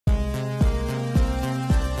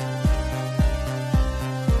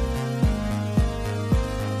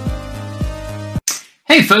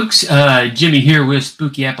Hey folks, Jimmy here with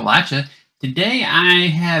Spooky Appalachia. Today I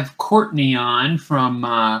have Courtney on from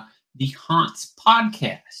the Haunts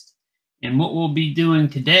podcast. And what we'll be doing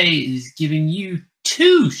today is giving you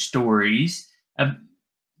two stories.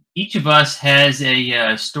 Each of us has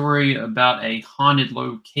a story about a haunted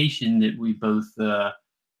location that we both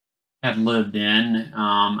have lived in.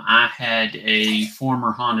 I had a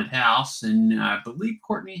former haunted house, and I believe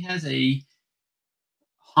Courtney has a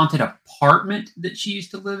haunted apartment that she used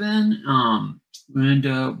to live in.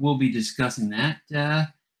 And we'll be discussing that.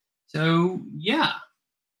 So, yeah,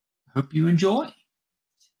 hope you enjoy.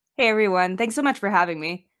 Hey everyone, thanks so much for having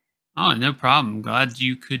me. Oh, no problem. Glad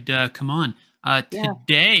you could come on. Yeah.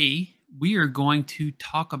 Today, we are going to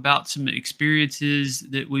talk about some experiences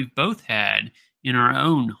that we've both had in our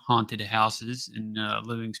own haunted houses and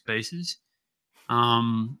living spaces.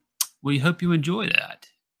 Um, we hope you enjoy that.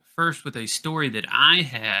 First, with a story that I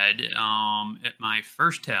had at my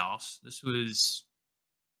first house. This was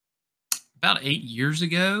about 8 years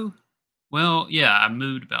ago. Well, yeah, I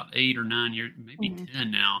moved about 8 or 9 years, maybe Mhm.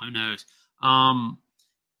 10 now. Who knows?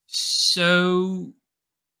 So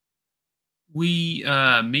me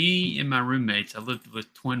and my roommates, I lived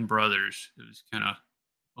with twin brothers. It was kind of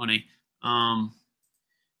funny. Um,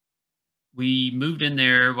 we moved in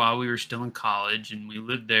there while we were still in college, and we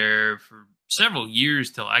lived there for several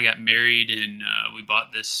years till I got married, and we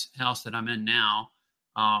bought this house that I'm in now.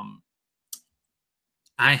 Um,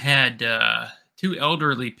 I had two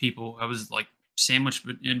elderly people. I was like sandwiched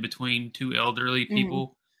in between two elderly Mhm.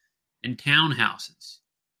 people in townhouses,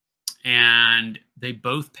 and they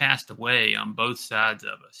both passed away on both sides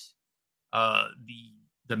of us.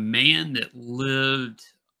 The man that lived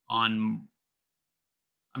on,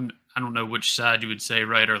 I don't know which side you would say,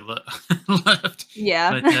 right or left,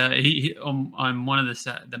 Yeah. but on one of the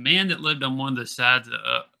side, the man that lived on one of the sides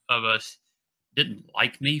of us didn't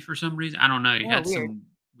like me for some reason. I don't know. He Oh, had weird. some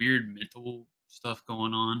weird mental stuff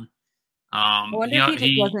going on. I wonder if he just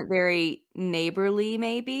He wasn't very neighborly,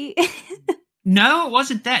 maybe. No, it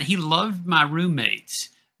wasn't that. He loved my roommates,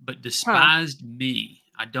 but Huh. despised me.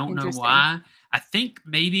 I don't know Interesting. why. I think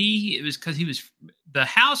maybe it was because the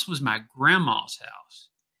house was my grandma's house,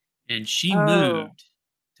 and she Oh. moved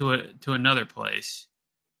to another place.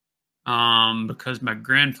 Because my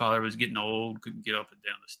grandfather was getting old, couldn't get up and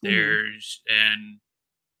down the Mhm. stairs, and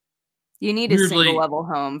You need a single weirdly, level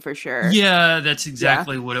home for sure. yeah, that's Yeah.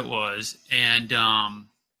 exactly what it was. And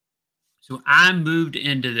so I moved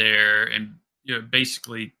into there and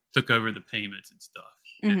basically took over the payments and stuff.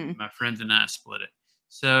 And Mhm. my friends and I split it.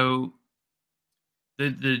 So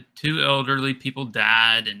the two elderly people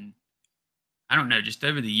died, and I don't know, just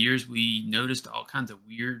over the years we noticed all kinds of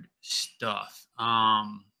weird stuff.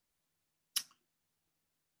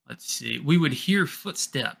 Let's see. We would hear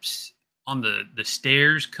footsteps on the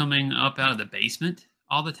stairs coming up out of the basement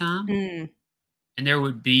all the time, Mm. and there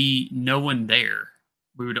would be no one there.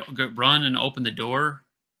 We would go run and open the door,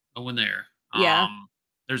 no one there. Yeah.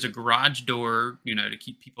 There's a garage door, to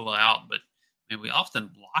keep people out, but man, we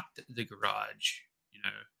often locked the garage,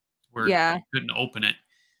 where Yeah. you couldn't open it.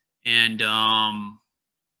 And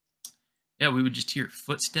yeah, we would just hear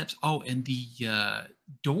footsteps. Oh, and the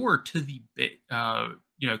door to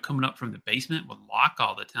coming up from the basement would lock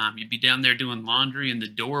all the time. You'd be down there doing laundry, and the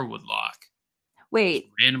door would lock, just Wait.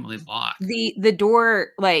 randomly lock. The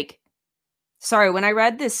door, like, sorry, when I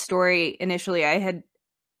read this story initially,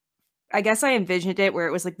 I guess I envisioned it where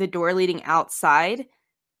it was like the door leading outside.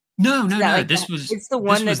 No, Is no, that no. like This was it's the this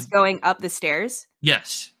one that's was going up the stairs?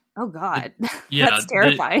 yes. Oh The god. Yeah, That's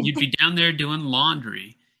terrifying. you'd be down there doing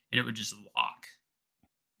laundry, and it would just lock,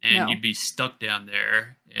 and No. you'd be stuck down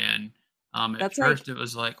there. And at That's like first, it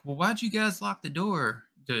was like, "Well, why'd you guys lock the door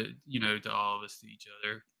to all of us, to each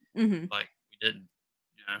other?" mhm. Like, we didn't,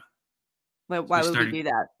 you know. Like, So we why would we started, do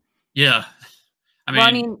that? yeah. I Well,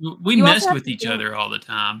 I mean, mean, we you also messed have with to each think other all the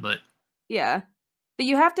time, but yeah. But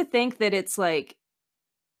you have to think that it's like,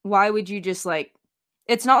 why would you just, like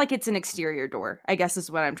it's not like it's an exterior door, I guess is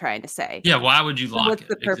what I'm trying to say. yeah, why would you So lock what's it?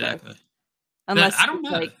 the purpose? Exactly. That Unless I don't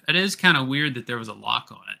it's know. like It is kind of weird that there was a lock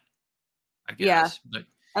on it, I yeah, guess, but we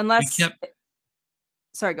unless kept.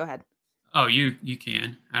 sorry, go ahead. Oh, you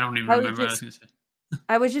can. I don't even I was remember what I was just gonna say.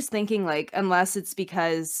 I was just thinking, like, unless it's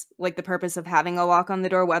because, like, the purpose of having a lock on the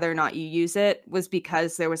door, whether or not you use it, was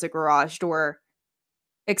because there was a garage door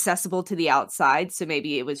accessible to the outside, so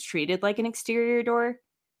maybe it was treated like an exterior door.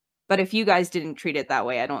 But if you guys didn't treat it that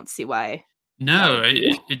way, I don't see why that No, would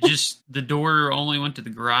be. it just the door only went to the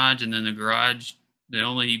garage, and then the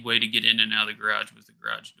only way to get in and out of the garage was the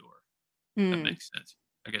garage door. That Hmm, makes sense,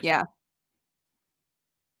 I guess. yeah,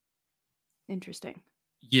 interesting.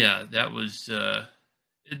 Yeah, that was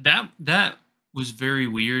That was very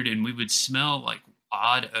weird, and we would smell like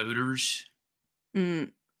odd odors.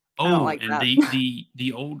 Mm, I don't Oh, like and that.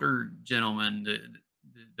 the older gentleman,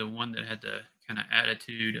 the one that had the kind of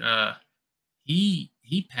attitude,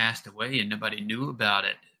 he passed away and nobody knew about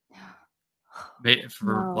it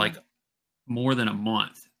for like No. more than a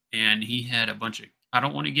month, and he had a bunch of. I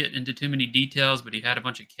don't want to get into too many details, but he had a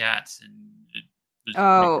bunch of cats, and it was pretty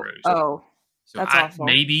Oh, gross. oh, So that's I awful.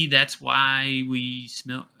 maybe that's why we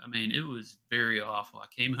smell. I mean, it was very awful. I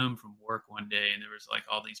came home from work one day and there was like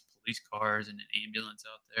all these police cars and an ambulance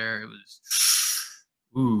out there. It was,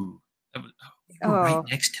 ooh, we were right Oh,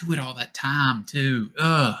 next to it all that time too.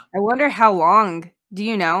 Ugh. I wonder how long. Do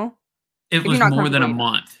you know? It If you're was not more than a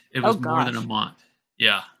comfortable. month. It Oh was more than a gosh. month.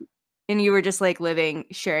 Yeah. And you were just like living,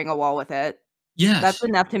 sharing a wall with it. That's Yes.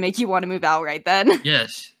 enough to make you want to move out right then.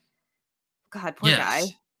 Yes. God, poor guy.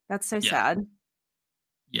 Yes. That's so Yeah. sad.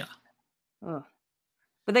 Yeah. Ugh.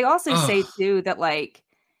 But they also say Oh. too that like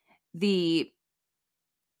the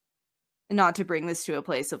not to bring this to a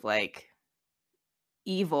place of like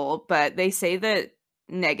evil, but they say that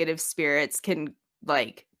negative spirits can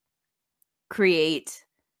like create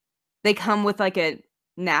they come with like a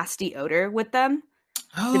nasty odor with them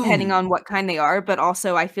depending Oh. on what kind they are, but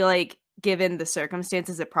also I feel like given the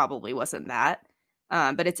circumstances it probably wasn't that.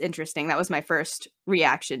 But it's interesting. That was my first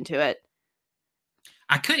reaction to it.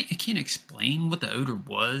 I can't explain what the odor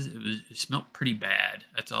was. It smelled pretty bad.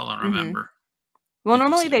 That's all I Mhm. remember. Well, It's just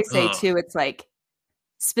normally like, they say ugh. too it's like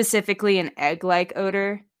specifically an egg-like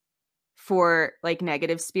odor for like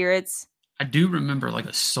negative spirits. I do remember like a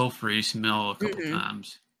sulfury smell a couple Mhm.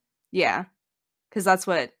 times. Yeah, because that's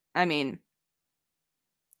what I mean,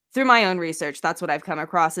 through my own research, that's what I've come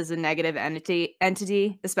across as a negative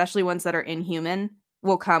entity, especially ones that are inhuman,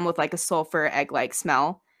 will come with, like, a sulfur egg-like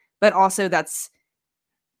smell, but also that's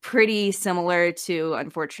pretty similar to,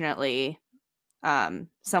 unfortunately,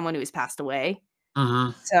 someone who's passed away.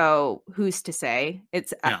 Uh-huh. So, who's to say?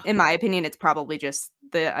 It's Yeah. in my opinion, it's probably just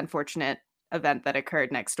the unfortunate event that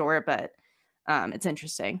occurred next door, but, it's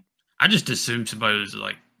interesting. I just assumed somebody was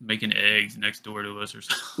like making eggs next door to us or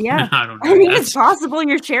something. Yeah. I don't I know. mean, it's That's possible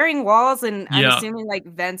you're sharing walls, and I'm yeah. assuming, like,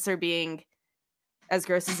 vents are being, as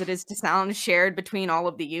gross as it is to sound, shared between all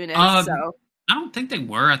of the units, Um, so I don't think they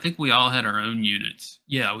were. I think we all had our own units.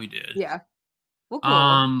 Yeah, we did. yeah. Well, cool.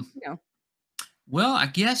 Um, You know. well, I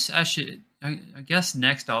guess I should. I guess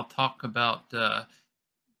next I'll talk about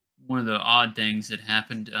one of the odd things that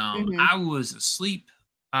happened. Mhm. I was asleep.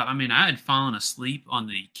 I mean, I had fallen asleep on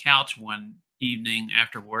the couch one evening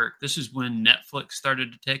after work. This is when Netflix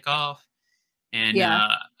started to take off, and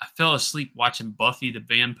Yeah. I fell asleep watching Buffy the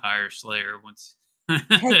Vampire Slayer once.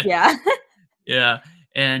 Heck yeah. Yeah,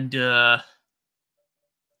 and I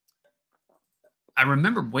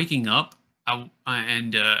remember waking up.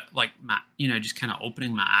 And like my, just kind of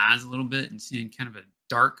opening my eyes a little bit and seeing kind of a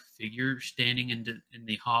dark figure standing in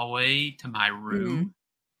the hallway to my Mhm. room,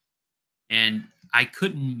 and I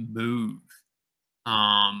couldn't move.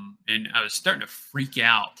 And I was starting to freak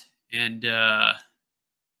out, and I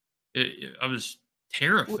was Well,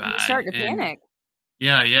 you're terrified. starting to And panic.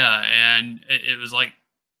 yeah, yeah, and it was like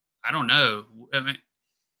I don't know. I mean,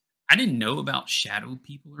 I didn't know about shadow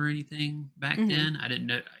people or anything back Mhm. then. I didn't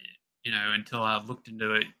know, until I looked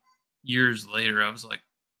into it years later. I was like,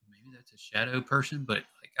 maybe that's a shadow person, but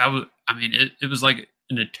like I mean, it was like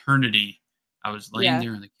an eternity. I was laying Yeah.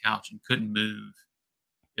 there on the couch and couldn't move.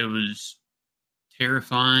 It was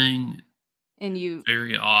terrifying, And you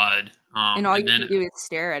very odd. and all And you then can do is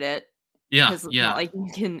stare at it yeah, 'cause it's not yeah, like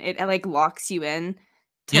you can like, locks you in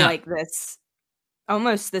to, yeah. like, this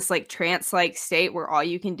almost this, like, trance-like state where all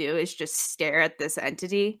you can do is just stare at this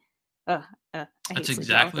entity. Ugh, I That's hate sleep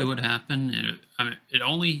exactly paralysis. what happened. I mean,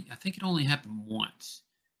 I think it only happened once,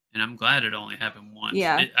 and I'm glad it only happened once.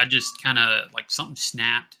 Yeah. I just kind of like something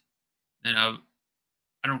snapped, and I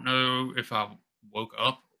don't know if I woke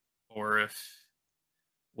up or if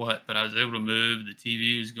what, but I was able to move. The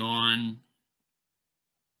TV was going.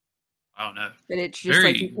 I don't know. But it's just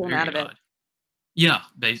like you Very, came out very of it. odd. Yeah,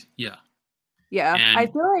 yeah, Yeah, I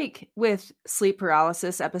and feel like with sleep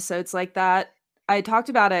paralysis episodes like that, I talked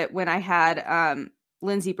about it when I had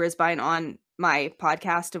Lindsay Brisbane on my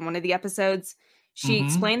podcast in one of the episodes. She mm-hmm,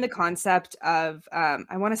 explained the concept of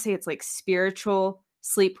I want to say it's like spiritual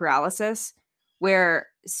sleep paralysis, where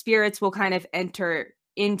spirits will kind of enter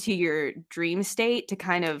into your dream state to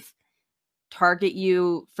kind of target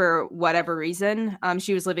you for whatever reason.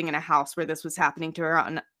 She was living in a house where this was happening to her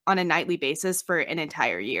on a nightly basis for an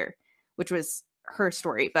entire year, which was her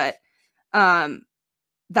story. But um,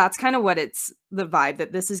 that's kind of what it's the vibe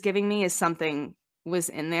that this is giving me is something was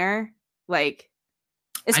in there, like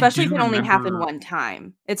I Especially if do it only happened remember. one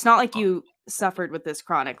time. It's not like uh, you suffered with this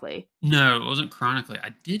chronically. No, it wasn't chronically. I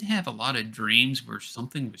did have a lot of dreams where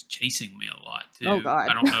something was chasing me a lot Oh too.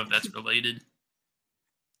 I god. don't know if that's related,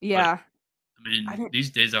 but Yeah. I I mean, didn't these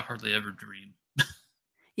days I hardly ever dream.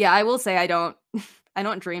 Yeah, I will say I don't I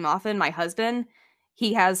don't dream often. My husband,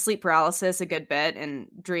 he has sleep paralysis a good bit and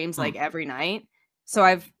dreams, Huh. like, every night. So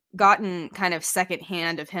I've gotten kind of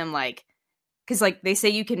secondhand of him, like, because like, they say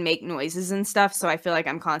you can make noises and stuff, so I feel like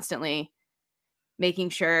I'm constantly making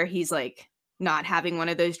sure he's, like, not having one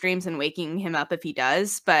of those dreams and waking him up if he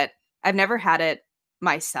does, but I've never had it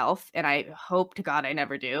myself, and I hope to God I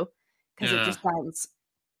never do, because it Yeah, just sounds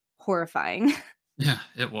horrifying. yeah,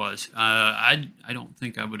 it was. I don't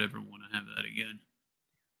think I would ever want to have that again.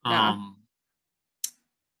 No. Um,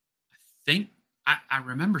 think I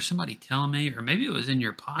remember somebody telling me, or maybe it was in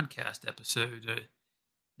your podcast episode,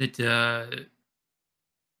 that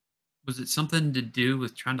was it something to do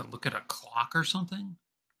with trying to look at a clock or something?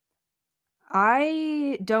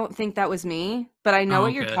 I don't think that was me, but I know Oh,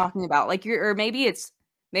 what you're okay. talking about. Like you're or maybe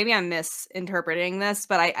I'm misinterpreting this,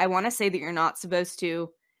 but I wanna say that you're not supposed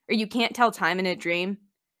to or you can't tell time in a dream,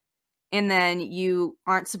 and then you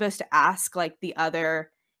aren't supposed to ask, like, the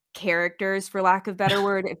other characters, for lack of better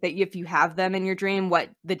word, if you have them in your dream, what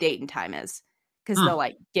the date and time is, because 'cause Huh. they'll,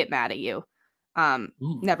 like, get mad at you.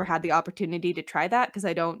 Ooh, Never had the opportunity to try that because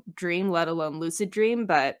I don't dream, let alone lucid dream,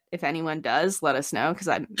 but if anyone does, let us know because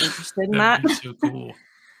 'cause I'm interested in that'd that. be so cool.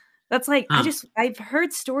 That's like Huh. I've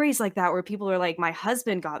heard stories like that where people are like, "My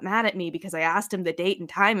husband got mad at me because I asked him the date and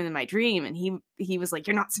time in my dream, and he was like,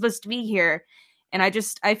 'You're not supposed to be here.'" And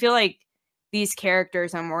I feel like these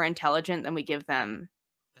characters are more intelligent than we give them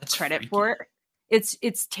That's credit freaky. for.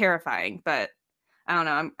 It's terrifying, but I don't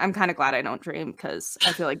know, I'm kinda glad I don't dream because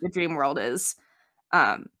I feel like the dream world is,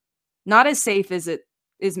 um, not as safe as it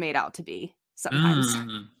is made out to be sometimes.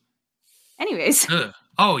 Mm. Anyways. Ugh.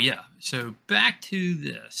 Oh yeah. So back to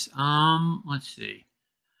this. Let's see.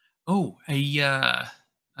 Oh,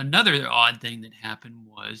 another odd thing that happened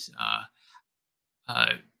was uh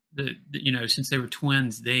since they were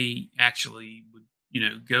twins, they actually would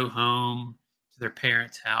go home to their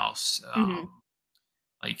parents' house Mhm.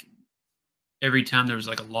 like every time there was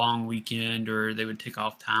like a long weekend, or they would take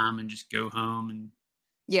off time and just go home and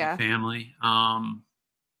see Yeah. family.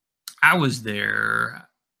 I was there.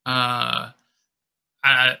 I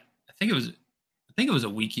think it was a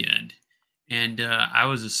weekend, and I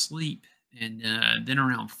was asleep. And then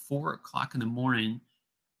around 4 o'clock in the morning,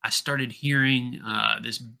 I started hearing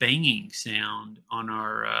this banging sound on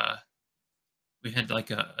our. We had like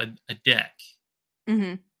a deck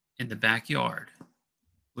Mhm. in the backyard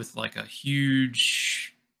with like a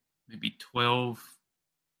huge, maybe 12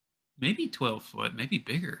 foot, maybe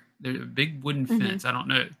bigger. They're a big wooden Mhm. fence. I don't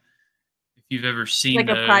know if you've ever seen Like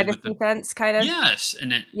a those with privacy the. fence, kind of? Yes,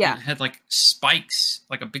 and it Yeah. had like spikes,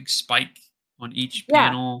 like a big spike on each Yeah.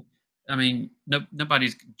 panel. I mean,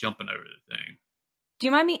 nobody's jumping over the thing. Do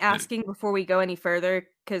you mind me But, asking before we go any further?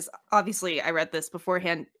 Because obviously I read this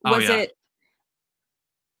beforehand. oh Was yeah, it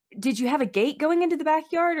did you have a gate going into the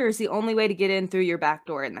backyard, or is the only way to get in through your back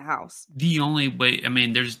door in the house? the only way. I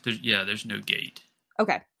mean, there's no gate.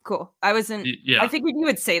 Okay, cool. I Yeah. figured you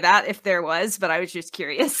would say that if there was, but I was just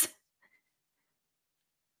curious.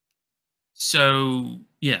 So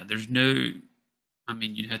yeah, there's no. I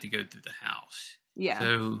mean, you'd have to go through the house. Yeah.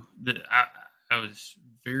 So I was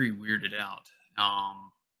very weirded out.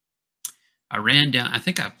 I ran down. I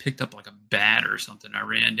think I picked up like a bat or something. I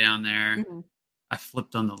ran down there. Mhm. I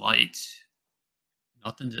flipped on the lights.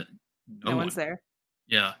 Nothing's. No No one's one. there.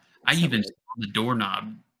 Yeah, I That's so even weird. saw the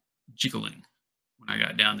doorknob jiggling when I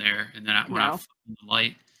got down there, and then when I No. flipped on the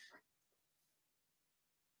light,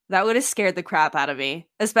 That would've scared the crap out of me,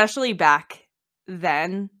 especially back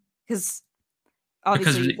then, because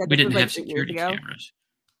because obviously you we said we this was, didn't like, have 8 years security ago. cameras.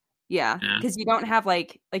 Yeah, Yeah, because you don't have,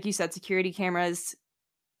 like you said, security cameras.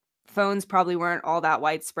 Phones probably weren't all that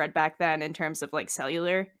widespread back then in terms of, like,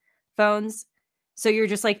 cellular phones. So you're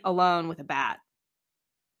just, like, alone with a bat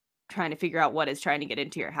trying to figure out what is trying to get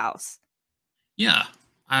into your house. yeah.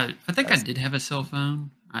 I think I That's did have a cell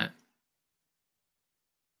phone. I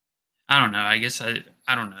don't know. I guess I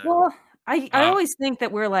don't know. Well, I Uh, always think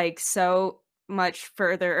that we're, like, so much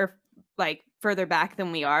further or, like, further back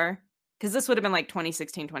than we are, because this would have been, like,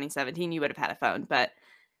 2016, 2017, you would have had a phone, but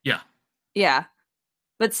yeah, yeah,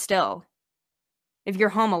 but still, if you're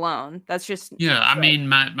home alone, that's just yeah. I like mean,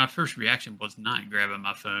 my first reaction was not grabbing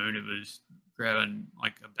my phone. It was grabbing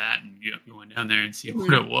like a bat and going down there and see what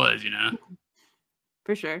Mhm, it was.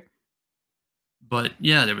 for sure. But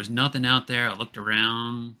yeah, there was nothing out there. I looked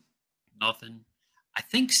around, nothing. I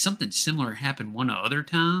think something similar happened one other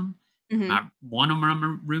time. Mhm. One of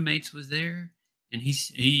my roommates was there, and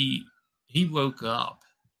he woke up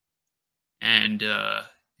and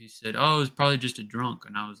he said, "Oh, it's probably just a drunk."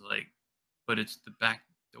 And I was like, "But it's the back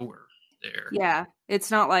door there." Yeah, it's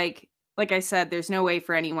not like I said, there's no way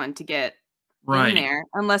for anyone to get in Right. there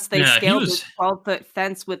unless they Yeah, he scaled this was 12-foot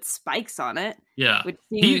fence with spikes on it, yeah. which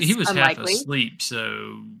He seems was half unlikely. asleep,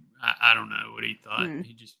 so I don't know what he thought. Mm.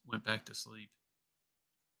 He just went back to sleep.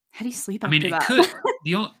 How do you sleep I mean, after it that? could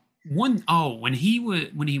the only one oh, when he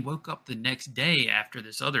woke up the next day after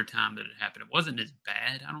this other time that it happened, it wasn't as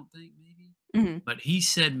bad, I don't think, maybe. Mhm. But he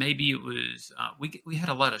said maybe it was we had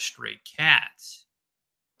a lot of stray cats,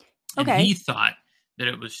 and he Okay. thought that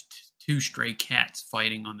it was two stray cats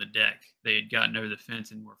fighting on the deck. They had gotten over the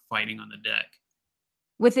fence and were fighting on the deck.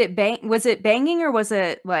 Was it banging or was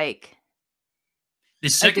it, like, The a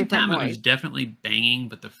second different time it was noise? definitely banging,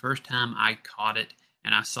 but the first time I caught it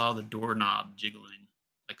and I saw the doorknob jiggling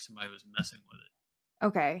like somebody was messing with it.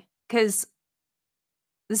 Okay, because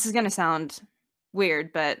this is gonna sound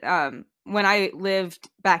weird, but, when I lived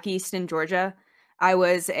back east in Georgia, I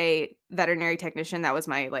was a veterinary technician, that was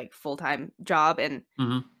my, like, full-time job, and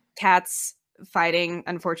Mhm. cats fighting,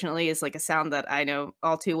 unfortunately, is, like, a sound that I know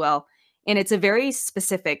all too well, and it's a very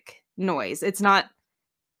specific noise. It's not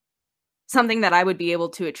something that I would be able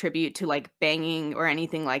to attribute to, like, banging or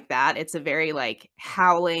anything like that. It's a very, like,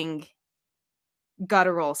 howling,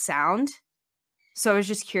 guttural sound. So I was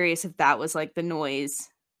just curious if that was, like, the noise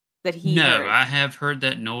that he No, heard. I have heard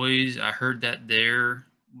that noise. I heard that there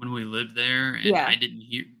when we lived there, and Yeah. I didn't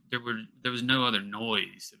hear there was no other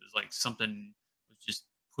noise. It was like something was just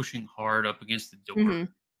pushing hard up against the door. Mhm.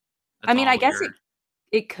 I That's mean, all I we guess heard.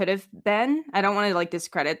 it could have been. I don't wanna, like,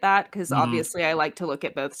 discredit that because Mhm. obviously I like to look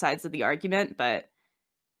at both sides of the argument, but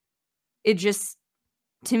it just,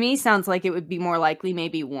 to me, sounds like it would be more likely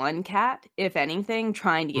maybe one cat, if anything,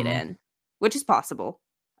 trying to get Mhm. in, which is possible.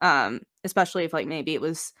 Especially if, like, maybe it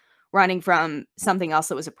was running from something else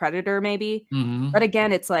that was a predator maybe. But Mhm.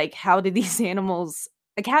 again, it's like, how did these animals,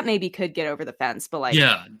 a cat maybe could get over the fence, but, like,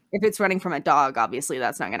 Yeah, if it's running from a dog, obviously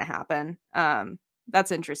that's not gonna happen.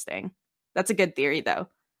 That's interesting. That's a good theory, though.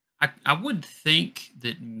 I would think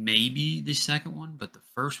that maybe the second one, but the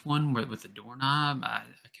first one with the doorknob, I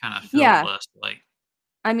kind of feel Yeah. less like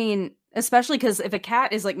I mean, especially because if a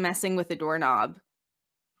cat is, like, messing with the doorknob,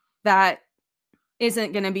 that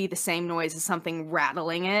isn't gonna be the same noise as something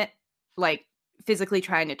rattling it, like, physically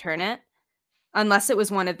trying to turn it, unless it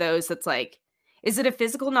was one of those that's, like, is it a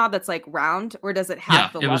physical knob that's, like, round, or does it yeah,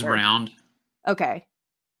 have the it was lever? round. Okay,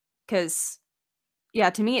 because yeah,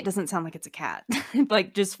 to me, it doesn't sound like it's a cat.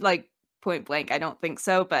 Like, just, like, point blank, I don't think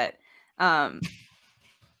so, but, um,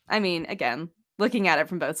 I mean, again, looking at it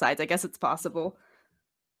from both sides, I guess it's possible.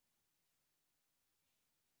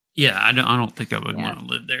 Yeah, I don't think I would Yeah. want to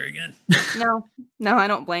live there again. No. No, I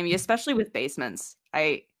don't blame you, especially with basements.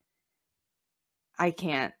 I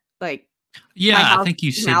can't, like, my Yeah, I house think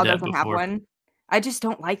you said now that doesn't have before. one. I just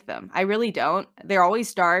don't like them. I really don't. They're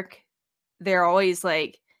always dark. They're always,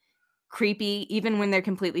 like, creepy, even when they're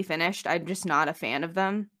completely finished. I'm just not a fan of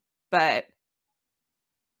them, but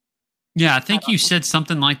Yeah, I I think you don't know. said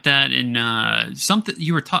something like that in something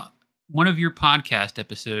you were one of your podcast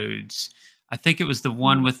episodes. I think it was the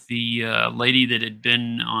one Mhm. with the lady that had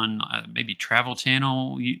been on maybe Travel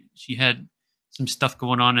Channel. She had some stuff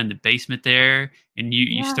going on in the basement there, and you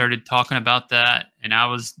Yeah. started talking about that, and I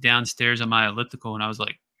was downstairs on my elliptical, and I was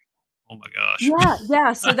like, "Oh my gosh!" Yeah,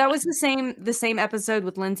 yeah, so that was the same episode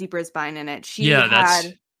with Lindsay Brisbane in it. Yeah,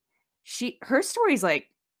 that's Her story's, like,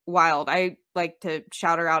 wild. I like to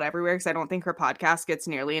shout her out everywhere because I don't think her podcast gets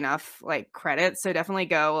nearly enough, like, credit, so definitely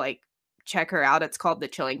go, like, check her out. It's called The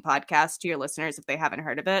Chilling Podcast, to your listeners if they haven't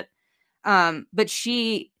heard of it. But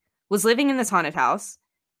she was living in this haunted house,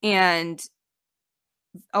 and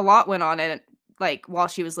a lot went on in it, like, while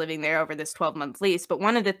she was living there over this 12-month lease, but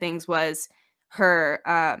one of the things was her,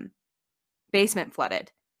 basement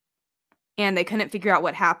flooded, and they couldn't figure out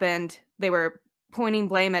what happened. They were pointing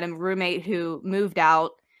blame at a roommate who moved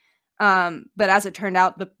out. But as it turned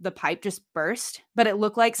out, the pipe just burst, but it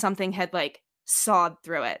looked like something had, like, sawed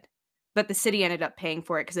through it. But the city ended up paying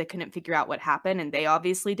for it because they couldn't figure out what happened, and they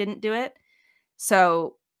obviously didn't do it.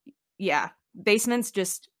 So, yeah, basements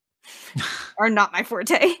just are not my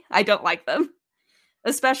forte. I don't like them,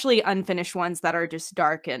 especially unfinished ones that are just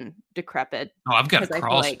dark and decrepit. oh, I've got a Because I feel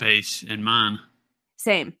crawl like space in mine.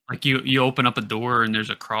 same. Like you open up a door and there's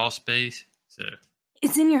a crawl space. So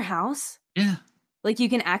It's in your house? yeah, Like, you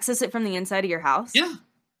can access it from the inside of your house? yeah.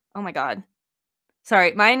 Oh my god.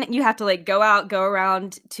 Sorry, mine, you have to, like, go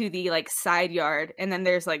around to the, like, side yard, and then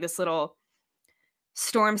there's, like, this little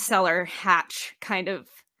storm cellar hatch kind of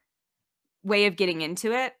way of getting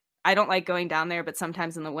into it. I don't like going down there, but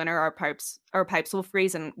sometimes in the winter our pipes will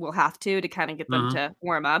freeze and we'll have to kind of get them Uh-huh. to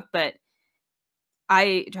warm up, but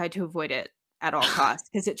I try to avoid it at all costs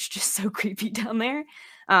because it's just so creepy down there.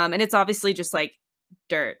 And it's obviously just like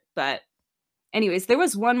dirt. But anyways, there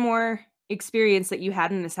was one more experience that you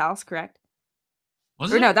had in this house, correct?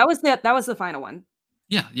 Was Or it? no, that was the final one.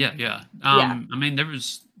 Yeah, yeah, yeah. Yeah. I mean, there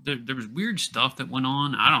was weird stuff that went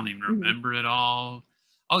on. I don't even Mhm. remember it all.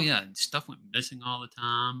 Oh yeah, stuff went missing all the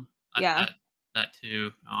time. Yeah. That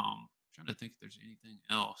too. Trying to think if there's anything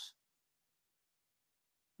else.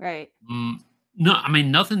 Right. Mm, no, I mean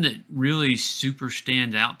nothing that really super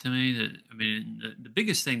stands out to me. That I mean, the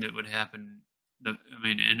biggest thing that would happen, I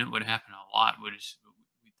mean, and it would happen a lot. Was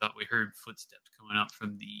we thought we heard footsteps coming up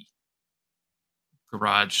from the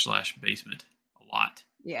garage/basement a lot.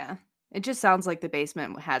 Yeah. It just sounds like the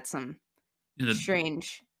basement had some You know,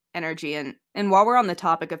 strange energy. And while we're on the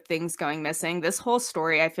topic of things going missing, this whole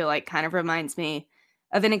story I feel like kind of reminds me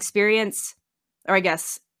of an experience, or I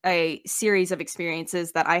guess a series of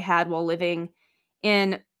experiences that I had while living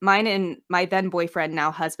in mine and my then boyfriend,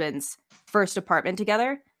 now husband's first apartment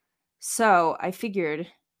together. So I figured,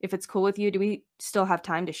 if it's cool with you, do we still have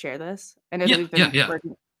time to share this? I know that yeah, we've yeah, been yeah.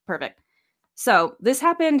 working. Perfect. So this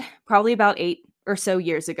happened probably about 8 or so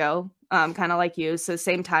years ago, kind of like you, so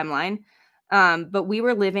same timeline. But we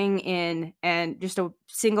were living in and just a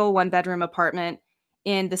single one bedroom apartment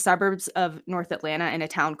in the suburbs of North Atlanta in a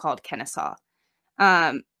town called Kennesaw.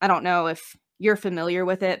 I don't know if you're familiar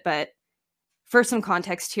with it, but for some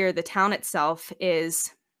context here, the town itself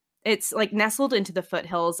it's like nestled into the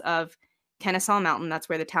foothills of Kennesaw Mountain. That's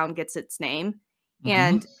where the town gets its name. Hmm.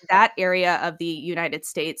 And that area of the United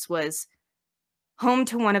States was home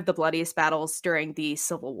to one of the bloodiest battles during the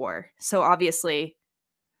Civil War. So obviously,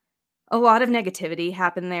 a lot of negativity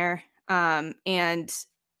happened there. And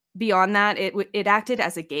beyond that, it acted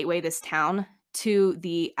as a gateway, this town, to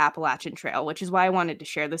the Appalachian Trail, which is why I wanted to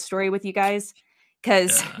share this story with you guys,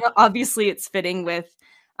 because Yeah. obviously it's fitting with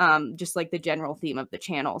just like the general theme of the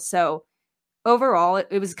channel. So overall,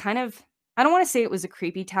 it was kind of, I don't want to say it was a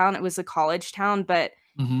creepy town, it was a college town, but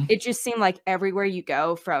Hmm. it just seemed like everywhere you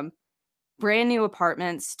go, from brand new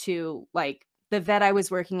apartments to like the vet I was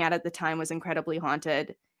working at the time was incredibly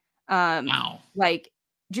haunted. Um, Wow. like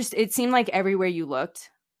just it seemed like everywhere you looked,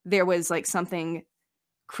 there was like something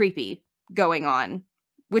creepy going on,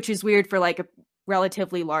 which is weird for like a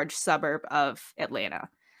relatively large suburb of Atlanta.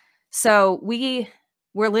 So we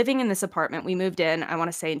were living in this apartment. We moved in, I want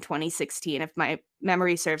to say in 2016, if my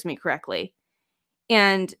memory serves me correctly.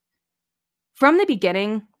 And from the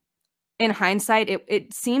beginning, in hindsight,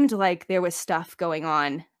 it seemed like there was stuff going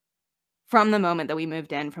on from the moment that we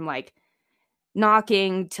moved in, from like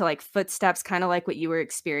knocking to like footsteps, kind of like what you were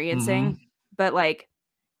experiencing. Hmm. But like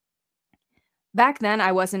back then,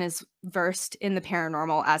 I wasn't as versed in the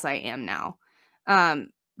paranormal as I am now.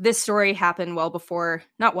 This story happened well before,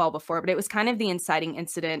 not well before, but it was kind of the inciting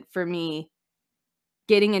incident for me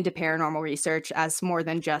getting into paranormal research as more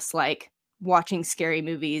than just like watching scary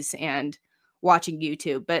movies and watching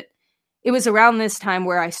YouTube. But it was around this time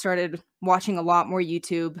where I started watching a lot more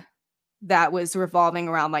YouTube that was revolving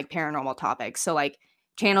around like paranormal topics. So like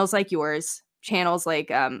channels like yours, channels like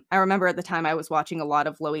I remember at the time I was watching a lot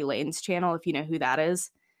of Loie Lane's channel, if you know who that is.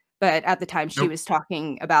 But at the time she Nope. was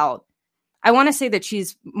talking about, I want to say that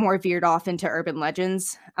she's more veered off into urban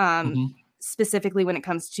legends, Hmm. specifically when it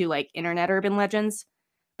comes to like internet urban legends.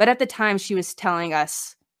 But at the time she was telling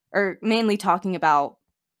us, or mainly talking about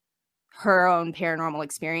her own paranormal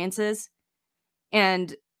experiences.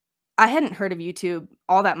 And I hadn't heard of YouTube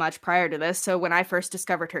all that much prior to this, so when I first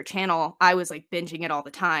discovered her channel, I was, like, binging it all the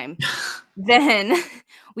time. Then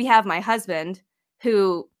we have my husband,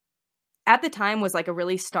 who at the time was, like, a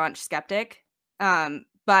really staunch skeptic,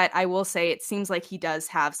 but I will say it seems like he does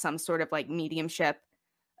have some sort of, like, mediumship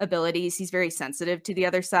abilities. He's very sensitive to the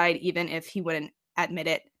other side, even if he wouldn't admit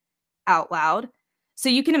it out loud. So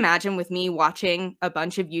you can imagine with me watching a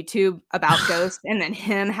bunch of YouTube about ghosts and then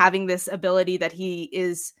him having this ability that he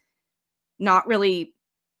is not really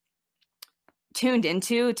tuned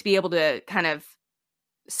into to be able to kind of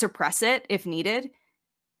suppress it if needed.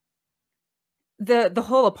 The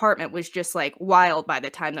whole apartment was just like wild by the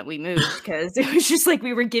time that we moved, because it was just like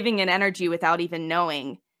we were giving it energy without even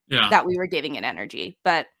knowing Yeah. that we were giving it energy.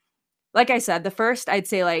 But like I said, the first, I'd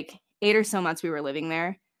say, like 8 or so months we were living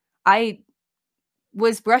there, I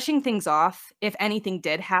was brushing things off if anything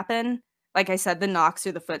did happen, like I said, the knocks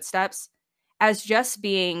or the footsteps, as just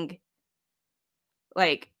being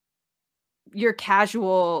like your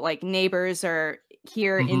casual like neighbors are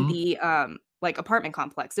here in Hmm. the like apartment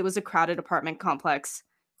complex. It was a crowded apartment complex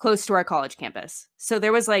close to our college campus. So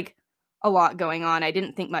there was like a lot going on. I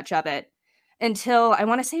didn't think much of it until I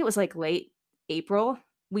want to say it was like late April.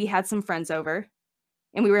 We had some friends over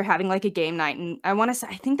and we were having like a game night. And I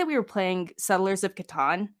think that we were playing Settlers of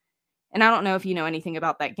Catan. And I don't know if you know anything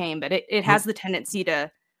about that game, but it has Nope. the tendency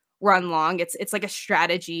to run long. It's like a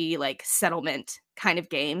strategy, like settlement kind of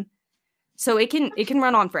game. So it can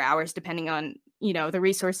run on for hours depending on, the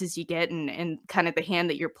resources you get and kind of the hand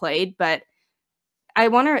that you're played. But I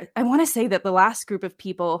wanna say that the last group of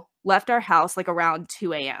people left our house like around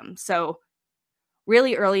 2 a.m. So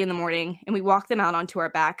really early in the morning, and we walked them out onto our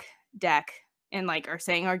back deck and like are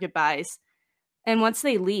saying our goodbyes. And once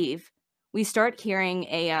they leave, we start hearing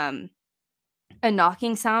a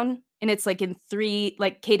knocking sound, and it's like in three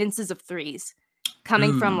like cadences of threes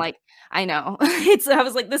coming from Ooh. like I know. I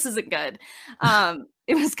was like, this isn't good.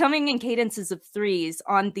 It was coming in cadences of threes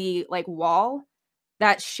on the like wall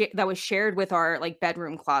that was shared with our like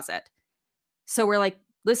bedroom closet. So we're like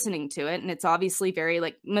listening to it, and it's obviously very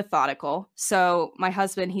like methodical. So my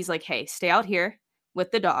husband, he's like, "Hey, stay out here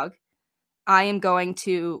with the dog. I am going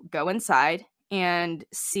to go inside and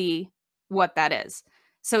see what that is."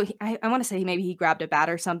 So I want to say maybe he grabbed a bat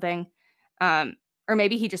or something, or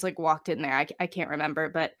maybe he just like walked in there. I can't remember,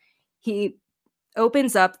 but he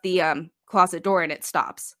opens up the closet door and it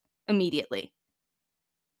stops immediately.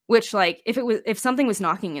 Which like if something was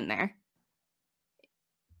knocking in there,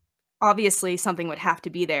 obviously something would have to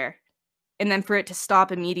be there. And then for it to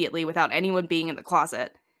stop immediately without anyone being in the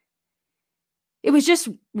closet, it was just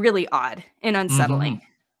really odd and Mm-hmm. unsettling.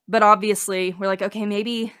 But obviously, we're like, okay,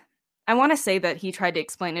 maybe I want to say that he tried to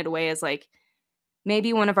explain it away as like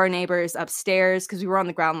maybe one of our neighbors upstairs, because we were on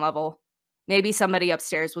the ground level. Maybe somebody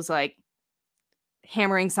upstairs was like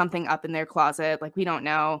hammering something up in their closet. Like, we don't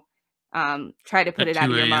know. Try to put At it out of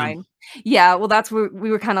 2 your a.m. mind. Yeah, well, that's where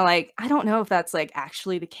we were kind of like, I don't know if that's like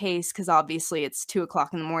actually the case, because obviously it's 2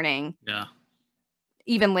 o'clock in the morning. Yeah.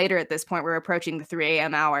 Even later at this point, we're approaching the 3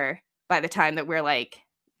 a.m. hour by the time that we're like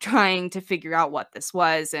trying to figure out what this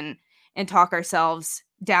was and talk ourselves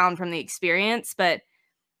down from the experience. But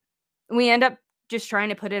we end up just trying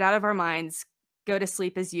to put it out of our minds, go to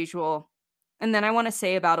sleep as usual. And then I want to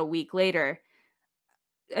say about a week later,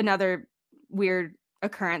 another weird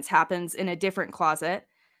occurrence happens in a different closet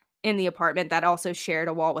in the apartment that also shared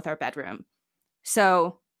a wall with our bedroom.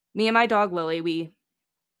 So me and my dog Lily,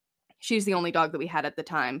 she was the only dog that we had at the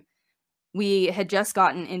time. We had just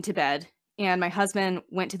gotten into bed, and my husband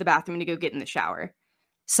went to the bathroom to go get in the shower.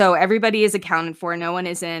 So everybody is accounted for. No one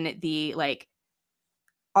is in the like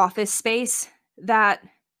office space that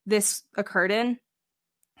this occurred in.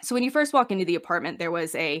 So when you first walk into the apartment, it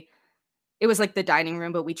was like the dining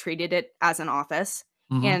room, but we treated it as an office.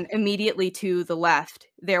 Mm-hmm. And immediately to the left,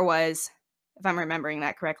 there was, if I'm remembering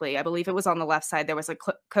that correctly, I believe it was on the left side, there was a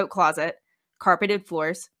coat closet, carpeted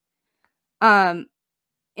floors. Um,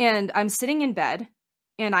 and I'm sitting in bed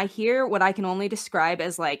and I hear what I can only describe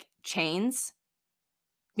as like chains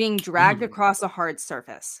being dragged Ooh. across a hard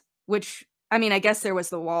surface, which I mean, I guess there was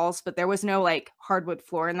the walls, but there was no like hardwood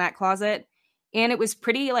floor in that closet. And it was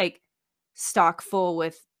pretty like stock full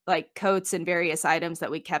with like coats and various items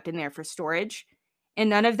that we kept in there for storage. And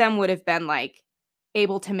none of them would have been like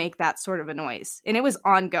able to make that sort of a noise. And it was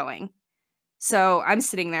ongoing. So I'm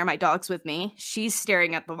sitting there, my dog's with me. She's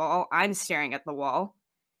staring at the wall. I'm staring at the wall.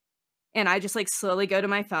 And I just like slowly go to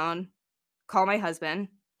my phone, call my husband.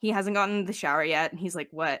 He hasn't gotten in the shower yet. And he's like,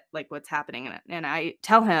 what? Like, what's happening? And I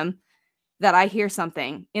tell him that I hear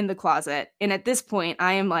something in the closet. And at this point,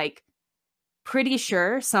 I am like pretty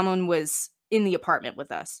sure someone was in the apartment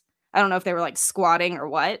with us. I don't know if they were like squatting or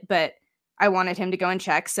what, but I wanted him to go and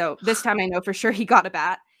check. So this time I know for sure he got a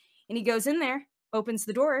bat and he goes in there, opens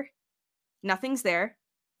the door. Nothing's there.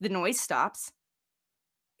 The noise stops.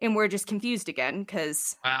 And we're just confused again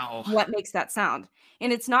because Wow. what makes that sound?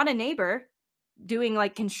 And it's not a neighbor doing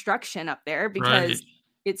like construction up there Right. because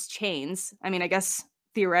it's chains. I mean, I guess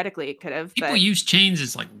theoretically it could have, People but use chains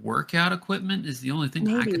as like workout equipment is the only thing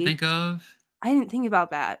I could maybe. think of. I didn't think about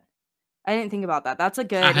that. I didn't think about that. That's a I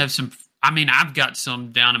good. have some. I mean, I've got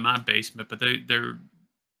some down in my basement, but they go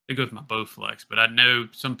with my Bowflex. But I know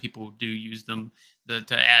some people do use them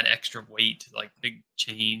to add extra weight, like big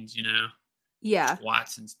chains, Yeah.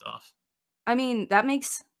 squats and stuff. I mean,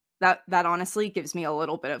 that honestly gives me a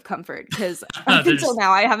little bit of comfort because up until there's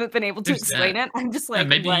now I haven't been able to there's explain that. it. I'm just Yeah, like,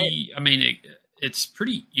 "What?" maybe. I mean, it's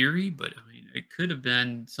pretty eerie, but I mean, it could have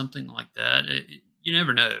been something like that. You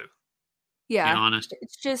never know. To be Yeah. honest,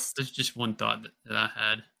 It's just that's just one thought that I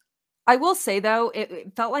had. I will say though,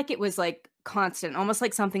 it felt like it was like constant, almost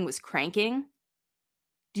like something was cranking.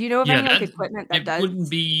 Do you know of Yeah, any, like, that equipment that it wouldn't does?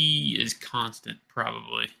 be as constant,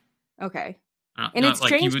 probably. Okay. And Not it's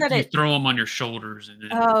like strange that you it throw them on your shoulders and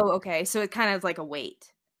then Oh, okay, so it kind of like a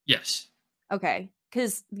weight. yes. Okay,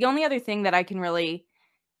 because the only other thing that I can really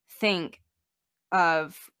think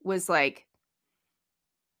of was, like,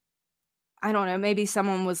 I don't know, maybe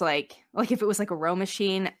someone was, like, if it was, like, a row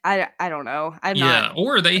machine, I don't know. I'm not Yeah,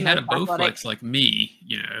 or they the had a most athletic. Bowflex like me,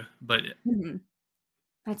 but Mhm.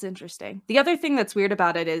 That's interesting. The other thing that's weird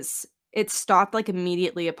about it is it stopped, like,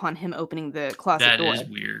 immediately upon him opening the closet that is door.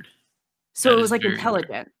 weird. So That it was, is like, very weird.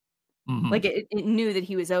 intelligent. Mhm, Like, it knew that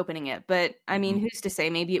he was opening it, but, I mean, mhm, who's to say?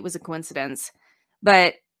 Maybe it was a coincidence.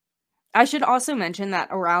 But I should also mention that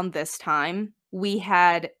around this time, we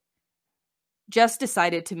had just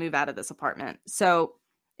decided to move out of this apartment. So,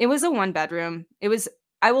 it was a one-bedroom. It was,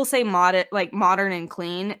 I will say, modern and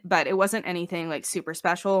clean, but it wasn't anything, like, super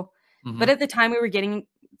special. But mhm. at the time, we were getting,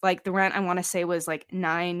 like, the rent, I wanna say, was, like,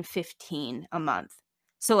 $9.15 a month.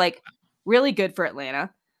 So, like, really good for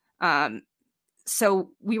Atlanta. Um,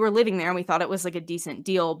 so we were living there, and we thought it was, like, a decent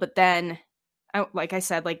deal, but then, like I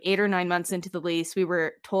said, like, 8 or 9 months into the lease, we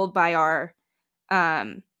were told by our,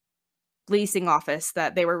 um, leasing office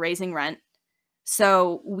that they were raising rent.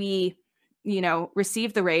 So we,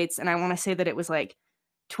 received the rates, and I wanna say that it was, like,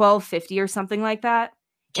 12.50 or something like that,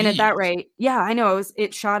 and at that Jeez. rate, yeah, I know,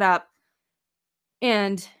 it shot up,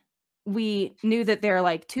 and we knew that their,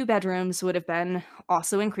 like, 2 bedrooms would have been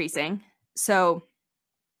also increasing. So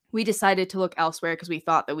we decided to look elsewhere because we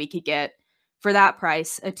thought that we could get, for that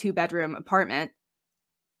price, a two-bedroom apartment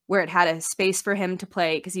where it had a space for him to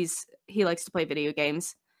play, because he likes to play video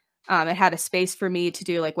games. It had a space for me to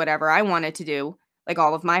do, like, whatever I wanted to do, like,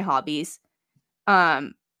 all of my hobbies.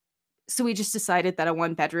 Um, so we just decided that a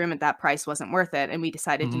one-bedroom at that price wasn't worth it, and we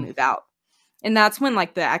decided to Mhm. move out. And that's when,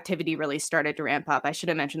 like, the activity really started to ramp up. I should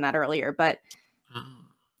have mentioned that earlier, but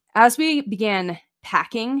Oh, as we began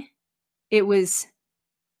packing, it was,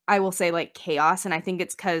 I will say, like, chaos, and I think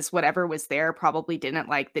it's because whatever was there probably didn't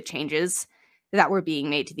like the changes that were being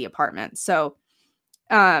made to the apartment. So,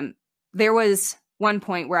 um, there was one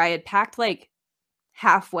point where I had packed, like,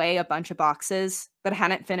 halfway a bunch of boxes, but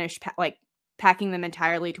hadn't finished packing them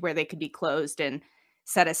entirely to where they could be closed and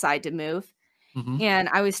set aside to move. mhm, And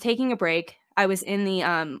I was taking a break. I was in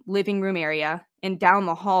the, living room area, and down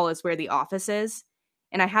the hall is where the office is,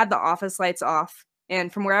 and I had the office lights off,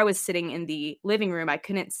 and from where I was sitting in the living room, I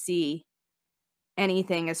couldn't see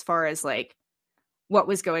anything as far as, like, what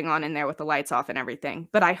was going on in there with the lights off and everything,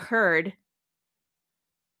 but I heard,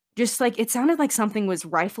 just, like, it sounded like something was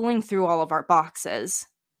rifling through all of our boxes,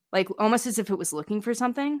 like, almost as if it was looking for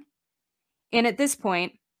something, and at this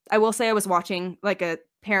point, I will say I was watching, like, a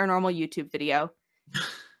paranormal YouTube video,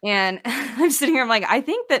 and I'm sitting here, I'm like, I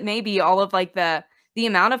think that maybe all of, like, the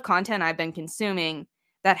amount of content I've been consuming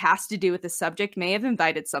that has to do with the subject may have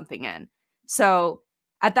invited something in. So,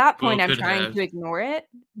 at that well, point, I'm could trying have. to ignore it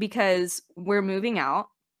because we're moving out.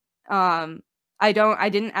 Um, I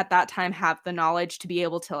didn't at that time have the knowledge to be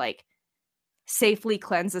able to, like, safely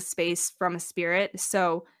cleanse a space from a spirit,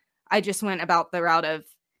 so I just went about the route of,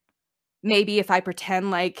 maybe if I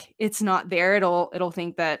pretend like it's not there, it'll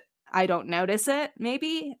think that I don't notice it,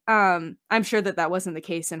 maybe? I'm sure that that wasn't the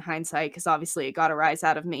case in hindsight, because obviously it got a rise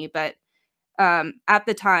out of me, but, at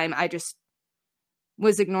the time, I just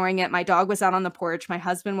was ignoring it. My dog was out on the porch, my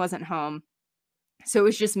husband wasn't home, so it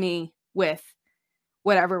was just me with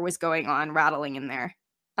whatever was going on rattling in there.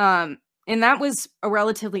 And that was a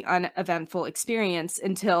relatively uneventful experience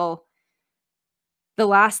until the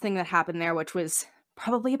last thing that happened there, which was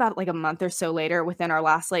probably about, like, a month or so later, within our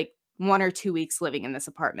last, like, 1 or 2 weeks living in this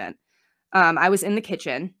apartment. I was in the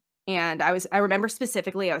kitchen, and I remember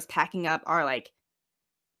specifically I was packing up our, like,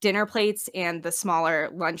 dinner plates and the smaller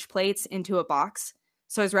lunch plates into a box.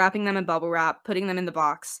 So I was wrapping them in bubble wrap, putting them in the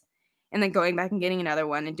box, and then going back and getting another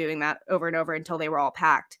one and doing that over and over until they were all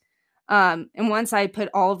packed. And once I put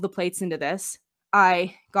all of the plates into this,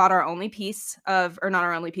 I got our only piece of, or not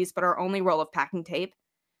our only piece, but our only roll of packing tape,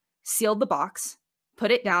 sealed the box,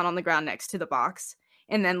 put it down on the ground next to the box,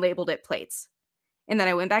 and then labeled it plates. And then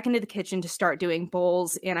I went back into the kitchen to start doing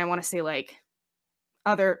bowls, and I want to say, like,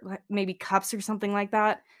 other, like, maybe cups or something like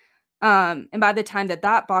that. And by the time that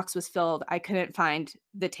that box was filled, I couldn't find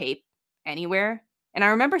the tape anywhere. And I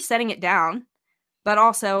remember setting it down, but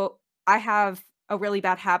also I have a really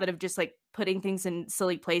bad habit of just, like, putting things in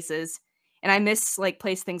silly places, and I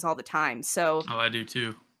place things all the time. So Oh, I do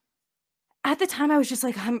too. at the time, I was just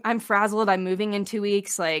like, I'm frazzled. I'm moving in 2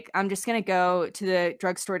 weeks. Like, I'm just gonna go to the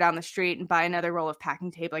drugstore down the street and buy another roll of packing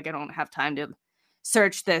tape. Like, I don't have time to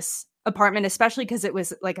search this apartment, especially because it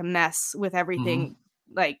was, like, a mess with Mhm. everything,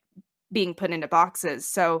 like, being put into boxes.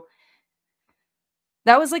 So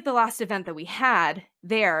that was like the last event that we had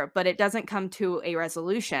there, but it doesn't come to a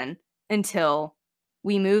resolution until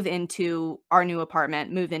we move into our new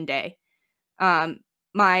apartment, move-in day.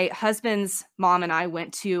 My husband's mom and I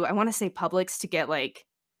went to, I want to say Publix, to get like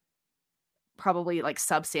probably like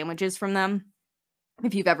sub sandwiches from them.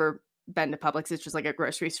 If you've ever been to Publix, it's just like a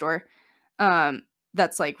grocery store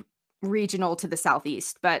that's like regional to the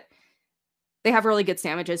southeast, but they have really good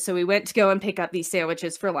sandwiches. So we went to go and pick up these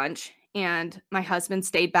sandwiches for lunch, and my husband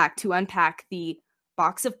stayed back to unpack the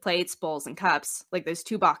box of plates, bowls, and cups, like those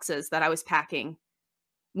 2 boxes that I was packing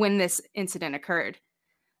when this incident occurred.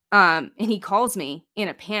 And he calls me in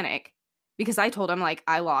a panic because I told him, like,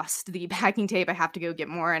 I lost the packing tape. I have to go get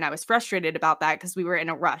more. And I was frustrated about that because we were in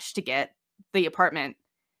a rush to get the apartment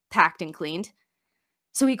packed and cleaned.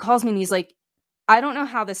 So he calls me and he's like, I don't know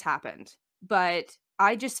how this happened, but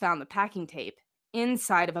I just found the packing tape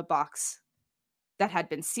inside of a box that had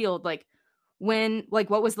been sealed. Like,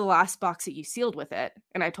 what was the last box that you sealed with it?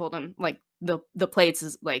 And I told him, like, the plates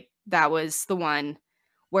is like, that was the one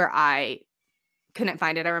where I couldn't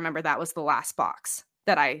find it. I remember that was the last box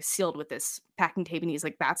that I sealed with this packing tape. And he's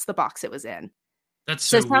like, that's the box it was in. That's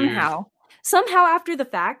So so weird. somehow after the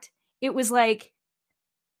fact, it was like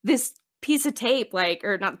this piece of tape, like,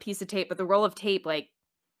 or not the piece of tape, but the roll of tape, like,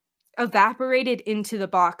 evaporated into the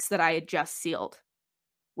box that I had just sealed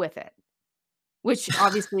with it, which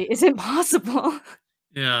obviously is impossible.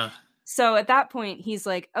 Yeah. So at that point, he's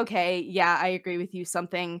like, okay, yeah, I agree with you.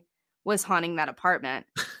 Something was haunting that apartment.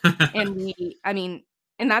 And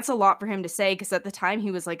and that's a lot for him to say, because at the time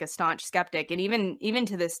he was like a staunch skeptic. And even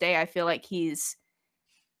to this day, I feel like he's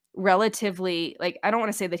relatively, like, I don't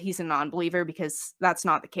want to say that he's a non-believer because that's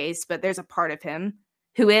not the case, but there's a part of him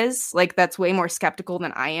who is like, that's way more skeptical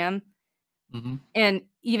than I am. Hmm. And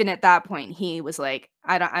even at that point, he was like,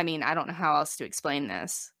 I don't know how else to explain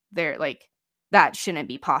this. They're like, that shouldn't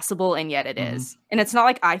be possible. And yet it Hmm. is. And it's not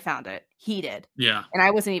like I found it. He did. Yeah. And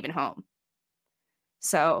I wasn't even home.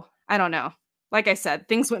 So I don't know. Like I said,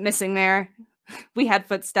 things went missing there. We had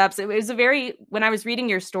footsteps. It was when I was reading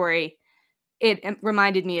your story, it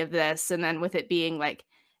reminded me of this. And then with it being like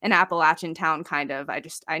an Appalachian town, kind of,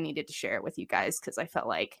 I needed to share it with you guys because I felt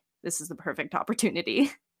like this is the perfect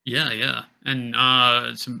opportunity. Yeah, yeah. And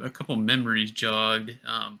a couple memories jogged.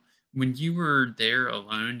 When you were there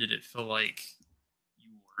alone, did it feel like you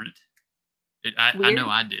weren't? I know Weird.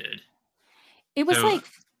 I did. It was So, like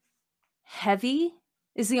heavy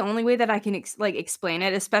is the only way that I can explain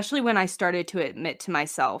it, especially when I started to admit to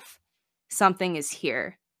myself something is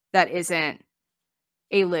here that isn't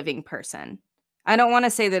a living person. I don't want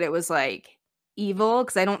to say that it was like evil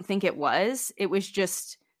because I don't think it was. It was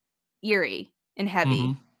just eerie and hmm,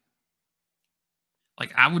 heavy.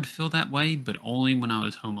 like I would feel that way, but only when I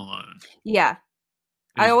was home alone. Yeah. It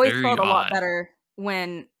I was always very felt a lot odd. better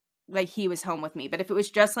when like he was home with me, but if it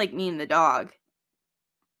was just like me and the dog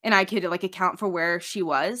and I could like account for where she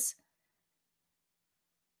was,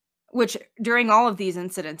 which during all of these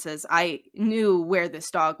incidences, I knew where this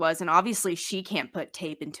dog was, and obviously she can't put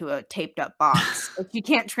tape into a taped up box. Like, you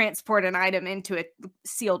can't transport an item into a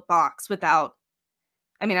sealed box without,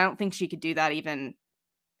 I don't think she could do that even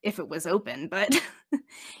if it was open, but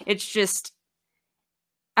it's just,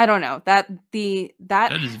 I don't know, that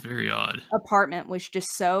That is very odd. apartment was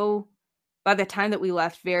just so, by the time that we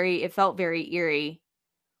left, it felt very eerie,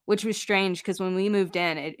 which was strange because when we moved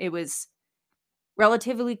in, it was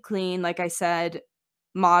relatively clean, like I said,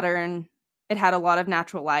 modern. It had a lot of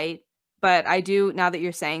natural light, but now that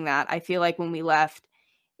you're saying that, I feel like when we left,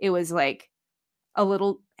 it was like a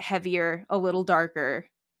little heavier, a little darker.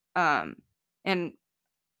 Um, and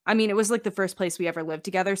it was like the first place we ever lived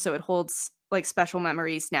together, so it holds like special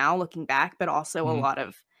memories now looking back, but also a Mhm. lot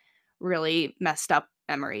of really messed up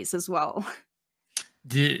memories as well.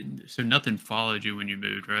 So nothing followed you when you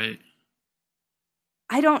moved, right?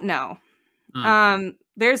 I don't know. Okay.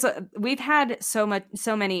 We've had so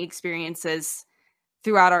many experiences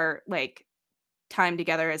throughout our like time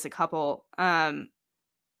together as a couple,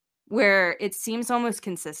 where it seems almost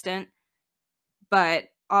consistent, but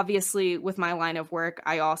obviously with my line of work,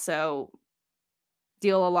 I also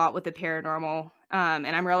deal a lot with the paranormal, and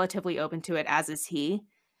I'm relatively open to it, as is he.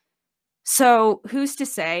 So who's to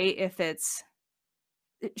say if it's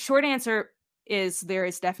short answer is there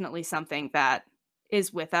is definitely something that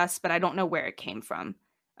is with us, but I don't know where it came from.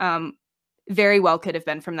 Um, very well could have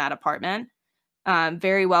been from that apartment.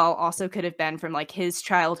 Very well also could have been from like his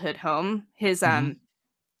childhood home. Hmm.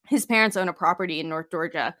 His parents own a property in North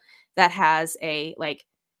Georgia that has a like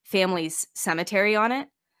family's cemetery on it.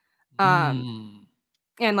 Um, Mm.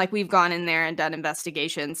 And, like, we've gone in there and done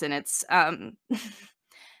investigations, and it's,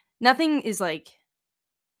 nothing is, like,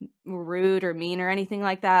 rude or mean or anything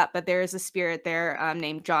like that, but there is a spirit there,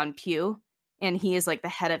 named John Pugh, and he is, like, the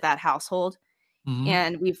head of that household, Mm-hmm.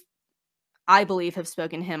 and I believe, have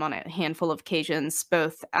spoken to him on a handful of occasions,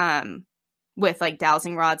 both, with, like,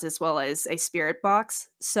 dowsing rods as well as a spirit box,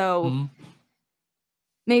 so Mm-hmm.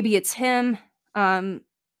 maybe it's him.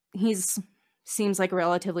 He's seems like a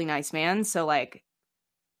relatively nice man, so, like,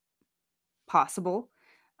 possible.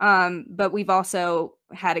 But we've also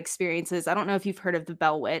had experiences. I don't know if you've heard of the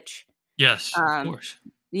Bell Witch. Yes, of Um, course.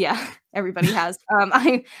 yeah, everybody has.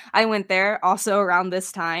 I went there also around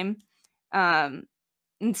this time. Um,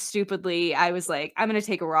 and stupidly, I was like, I'm gonna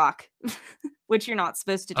take a rock, which you're not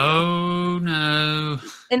supposed to do. Oh no.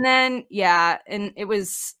 And then, yeah, and it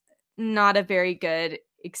was not a very good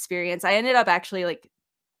experience. I ended up actually like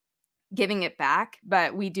giving it back,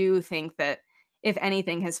 but we do think that if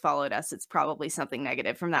anything has followed us, it's probably something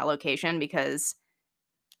negative from that location because,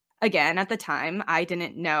 again, at the time, I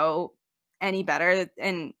didn't know any better,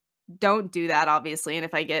 and don't do that, obviously, and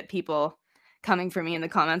if I get people coming for me in the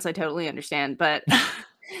comments, I totally understand, but,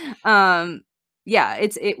 um, yeah,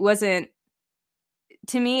 it wasn't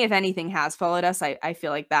to me, if anything has followed us, I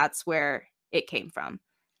feel like that's where it came from.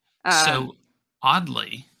 Um So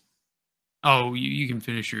oddly, oh, you can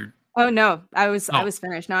finish your. oh, no, I Oh, was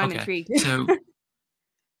finished, now I'm okay. intrigued. So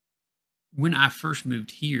when I first moved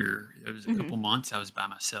here, it was a Mhm, couple months. I was by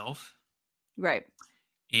myself, right.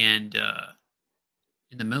 and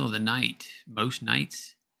in the middle of the night, most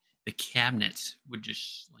nights, the cabinets would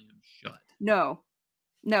just slam shut. No.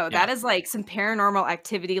 No, Yeah, that is, like, some Paranormal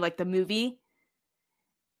Activity, like the movie.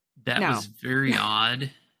 that No. was very odd,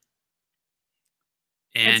 It's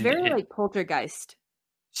and very, it like, poltergeist-like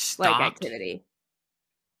stopped. activity.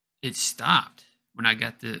 It stopped when I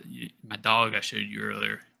got my dog I showed you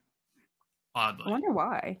earlier. I Oddly, wonder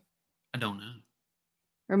why. I don't know.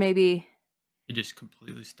 Or maybe It just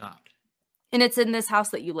completely stopped. and it's in this house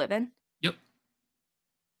that you live in? Yep,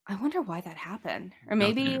 I wonder why that happened. Or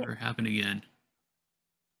nothing maybe ever happened again.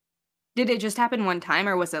 did it just happen one time,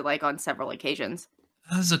 or was it, like, on several occasions?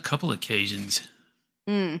 That was a couple occasions.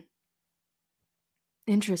 Mm,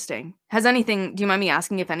 interesting. Has anything do you mind me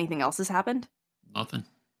asking if anything else has happened? Nothing.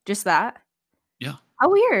 Just that? Yeah, How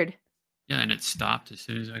weird. yeah, and it stopped as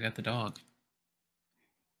soon as I got the dog.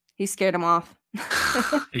 He scared him off.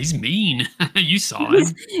 He's mean. You saw He's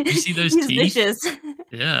him. You see those he's teeth? vicious.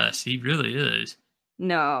 Yes, he really is.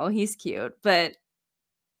 No, he's cute, but If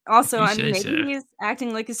also, you I mean, say maybe so. he's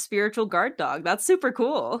acting like a spiritual guard dog. That's super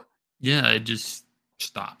cool. Yeah, it just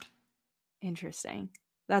stopped. Interesting.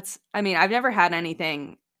 That's I mean, I've never had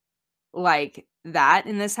anything like that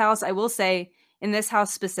in this house. I will say in this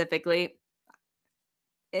house specifically,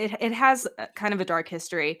 it has a kind of a dark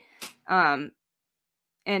history. Um,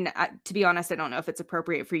 and to be honest, I don't know if it's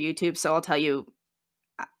appropriate for YouTube, so I'll tell you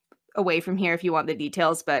uh, away from here if you want the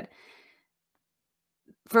details, but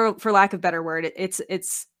for lack of better word, it's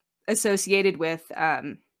associated with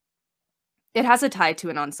it has a tie to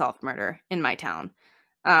an unsolved murder in my town.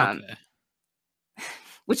 Um, Okay.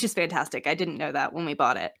 which is fantastic. I didn't know that when we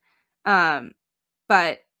bought it. Um,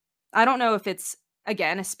 but I don't know if it's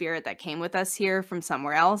again a spirit that came with us here from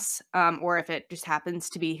somewhere else, or if it just happens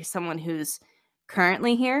to be someone who's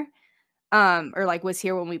currently here, or like was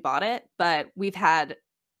here when we bought it. But we've had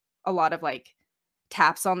a lot of like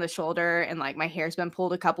taps on the shoulder, and like my hair's been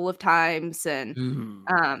pulled a couple of times, and Ooh.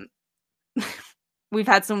 um, we've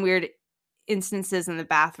had some weird instances in the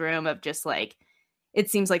bathroom of just like it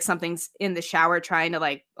seems like something's in the shower trying to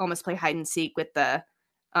like almost play hide and seek with the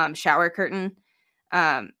shower curtain.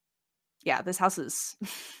 Um, yeah, this house is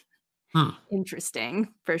Huh.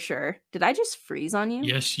 interesting for sure. Did I just freeze on you?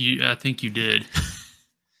 Yes, you. I think you did.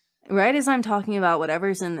 Right as I'm talking about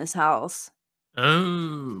whatever's in this house.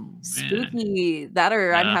 Oh man. Spooky. That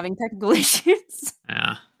or I'm Yeah. having technical issues.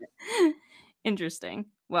 Yeah. Interesting.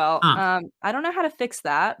 Well, Huh. I don't know how to fix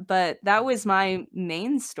that, but that was my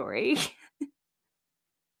main story.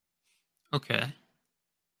 Okay.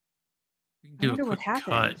 We can I do a wonder what quick happened.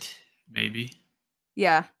 cut, maybe.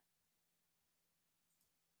 Yeah,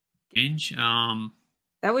 Change.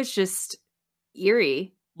 that was just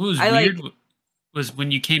eerie. What was I like weird was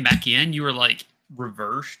when you came back in, you were like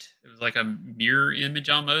reversed. It was like a mirror image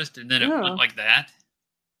almost, and then it went oh, like that.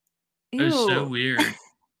 It was so ew. weird.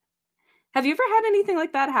 Have you ever had anything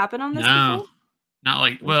like that happen on this No, before? not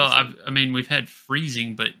like. Well, Interesting. I mean, we've had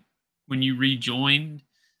freezing, but when you rejoined,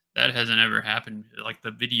 that hasn't ever happened. Like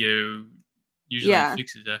the video usually Yeah.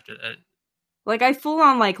 fixes after that. Like I full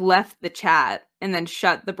on like left the chat and then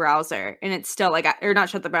shut the browser and it's still like or not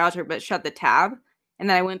shut the browser but shut the tab And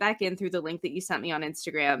then I went back in through the link that you sent me on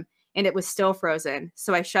Instagram, and it was still frozen.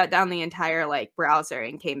 So I shut down the entire like browser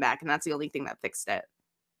and came back, and that's the only thing that fixed it.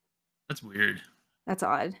 That's weird. That's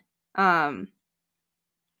odd. Okay.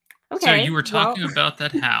 So you were talking about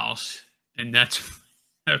that house, and that's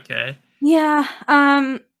okay. Yeah.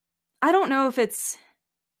 I don't know if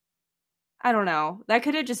I don't know. That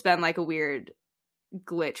could have just been like a weird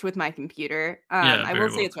glitch with my computer. Yeah, I very will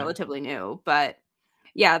say well it's could. relatively new, but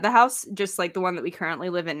yeah, the house, just like the one that we currently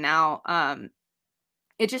live in now,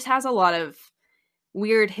 it just has a lot of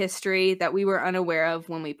weird history that we were unaware of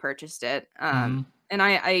when we purchased it. Mhm. And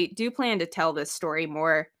I do plan to tell this story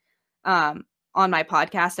more on my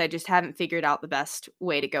podcast. I just haven't figured out the best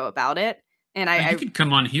way to go about it. And You could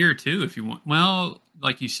come on here too if you want. Well,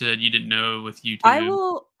 like you said, you didn't know with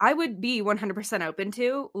YouTube. I would be 100% open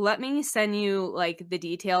to. Let me send you like the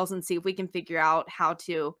details and see if we can figure out how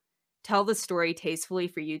to tell the story tastefully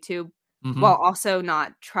for YouTube while Mhm. also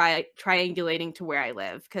not triangulating to where I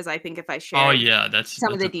live, because I think if I Oh shared yeah,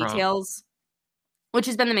 some of that's the a problem. details, which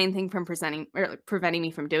has been the main thing from presenting or like, preventing me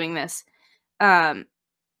from doing this, um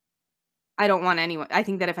I don't want anyone. I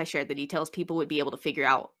think that if I shared the details, people would be able to figure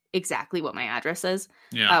out exactly what my address is,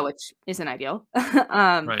 Yeah, which isn't ideal.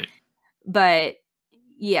 um right. But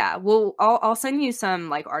yeah, I'll send you some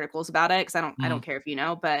like articles about it, because I don't Mhm. care if you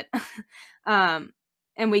know, but um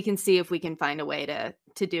and we can see if we can find a way to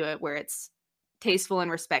do it where it's tasteful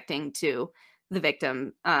and respecting to the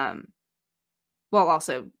victim, while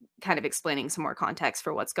also kind of explaining some more context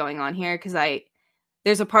for what's going on here, because I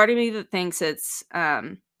there's a part of me that thinks it's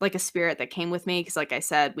like a spirit that came with me, because like I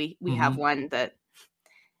said, we have Mhm. one that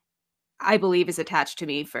I believe is attached to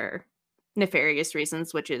me for nefarious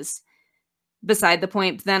reasons, which is beside the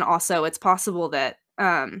point. But then also it's possible that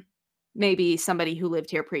maybe somebody who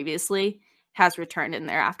lived here previously has returned in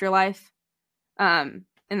their afterlife. And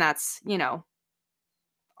that's,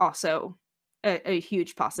 also a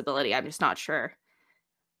huge possibility. I'm just not sure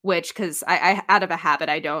which, because I out of a habit,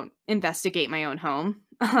 I don't investigate my own home.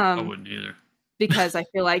 I wouldn't either. Because I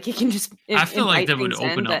feel like it can just I feel like invite that would things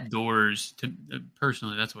in open that. up doors to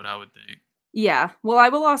personally. That's what I would think. Yeah. Well, I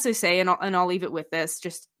will also say, and I'll leave it with this,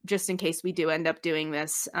 just in case we do end up doing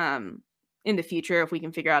this in the future, if we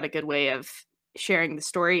can figure out a good way of sharing the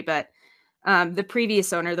story. But the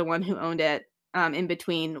previous owner, the one who owned it, in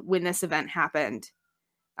between when this event happened,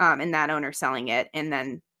 and that owner selling it, and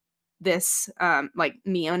then this, like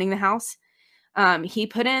me owning the house, he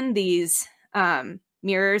put in these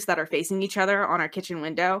mirrors that are facing each other on our kitchen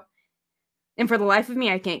window. And for the life of me,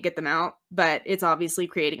 I can't get them out, but it's obviously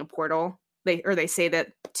creating a portal. They say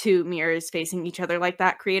that two mirrors facing each other like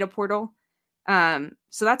that create a portal. So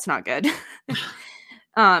that's not good.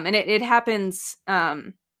 And it happens.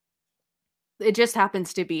 It just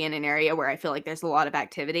happens to be in an area where I feel like there's a lot of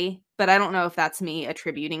activity, but I don't know if that's me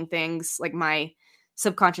attributing things, like my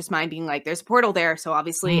subconscious mind being like, "There's a portal there, so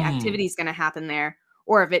obviously Hmm. activity is going to happen there,"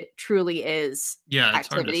 or if it truly is Yeah, it's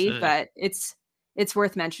hard to activity. say. But it's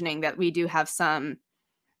worth mentioning that we do have some,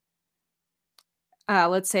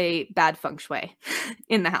 let's say, bad feng shui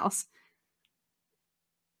in the house.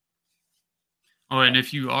 Oh, and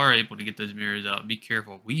if you are able to get those mirrors out, be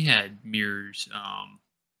careful. We had mirrors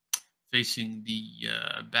facing the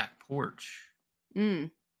back porch.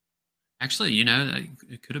 Mm, Actually,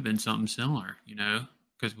 it could have been something similar.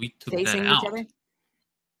 Because we took that facing each out. other.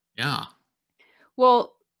 Yeah.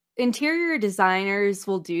 Well, interior designers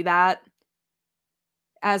will do that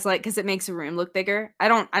as like, because it makes a room look bigger. I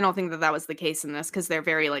don't think that was the case in this, because they're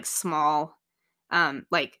very like small,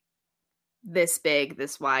 like this big,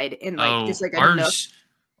 this wide, and like Oh, just like a nook.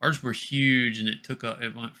 ours were huge, and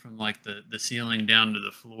it went from like the ceiling down to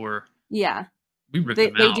the floor. Yeah, We ripped they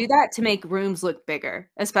them they do out. that to make rooms look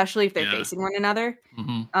bigger, especially if they're Yeah. facing one another.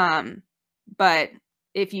 Hmm. Um, but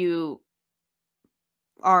if you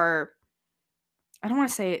are, I don't want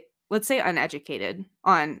to say, let's say, uneducated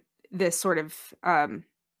on this sort of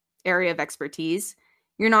area of expertise,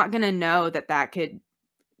 you're not going to know that that could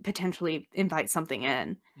potentially invite something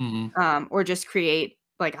in, Hmm. or just create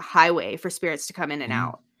like a highway for spirits to come in and Hmm.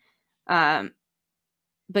 out. Um,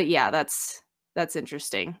 but yeah, that's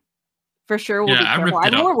interesting. For sure, we'll Yeah, be I careful. ripped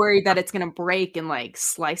it I'm off. more worried that it's going to break and like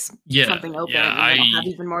slice Yeah, something yeah, open, and then I'll have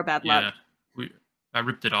even more bad luck. yeah, we, I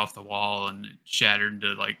ripped it off the wall and it shattered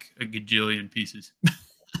into like a gajillion pieces.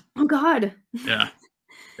 Oh God! Yeah,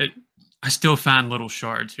 it. I still find little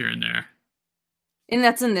shards here and there. And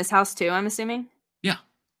that's in this house too, I'm assuming. Yeah.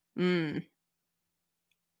 Mm,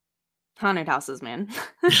 haunted houses, man.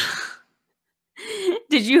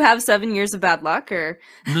 Did you have 7 years of bad luck, or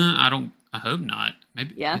No, I don't. I hope not.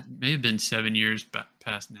 Maybe yeah? it may have been 7 years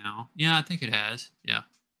past now. Yeah, I think it has. Yeah,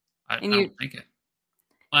 I And you don't think it.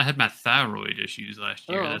 I had my thyroid issues last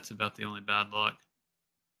year. Oh, That's about the only bad luck.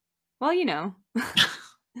 well,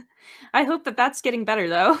 I hope that that's getting better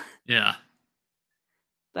though. Yeah.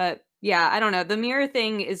 But yeah, I don't know. The mirror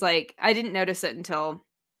thing is like, I didn't notice it until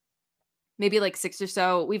maybe like 6 or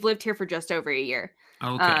so. We've lived here for just over a year.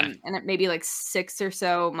 Okay. And it maybe like 6 or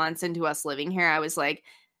so months into us living here, I was like,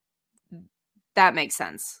 that makes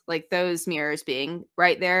sense. Like those mirrors being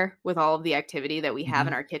right there with all of the activity that we have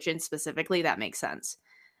in Hmm. our kitchen specifically, that makes sense.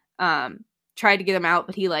 Tried to get him out,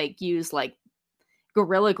 but he like used like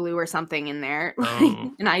Gorilla Glue or something in there.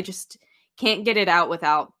 Oh, And I just can't get it out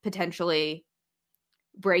without potentially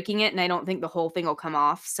breaking it. And I don't think the whole thing will come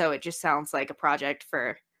off. So it just sounds like a project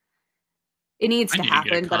for it needs I to need to get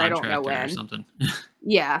a happen, but I don't know contractor or when. something.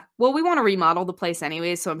 Yeah. Well, we want to remodel the place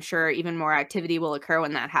anyway, so I'm sure even more activity will occur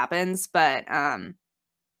when that happens. But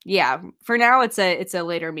yeah, for now it's a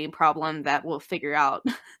later me problem that we'll figure out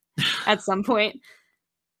at some point.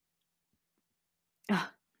 Ugh.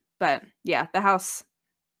 But yeah, the house,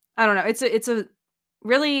 I don't know. It's a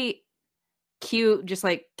really cute just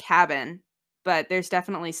like cabin, but there's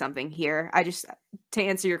definitely something here. I just to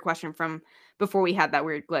answer your question from before we had that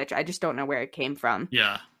weird glitch, I just don't know where it came from.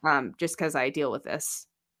 Yeah. Just cuz I deal with this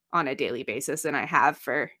on a daily basis and I have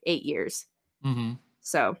for 8 years. Hmm.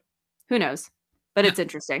 So, who knows? But Yeah, it's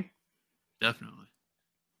interesting. definitely.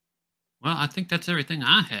 Well, I think that's everything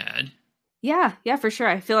I had. Yeah, yeah, for sure.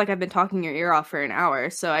 I feel like I've been talking your ear off for an hour,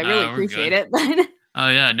 so I really We're appreciate good. it. But Oh,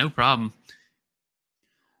 yeah, no problem.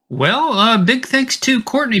 Well, big thanks to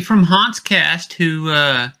Courtney from Hanscast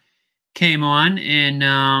who came on,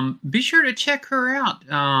 and be sure to check her out.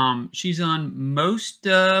 She's on most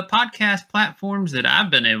podcast platforms that I've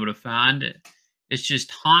been able to find. It's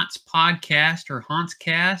just Haunts Podcast or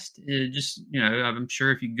Hauntscast. Just I'm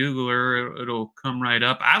sure if you Google her, it'll come right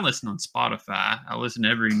up. I listen on Spotify. I listen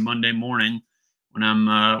every Monday morning when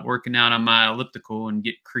I'm working out on my elliptical and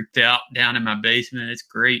get creeped out down in my basement. It's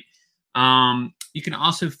great. You can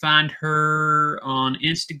also find her on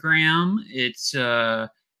Instagram. It's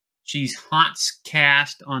she's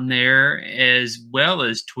Hauntscast on there as well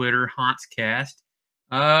as Twitter, Hauntscast.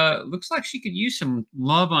 Looks like she could use some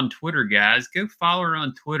love on Twitter, guys. Go follow her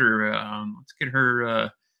on Twitter. Let's get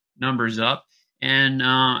her numbers up. And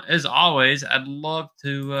as always, I'd love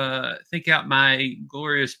to think out my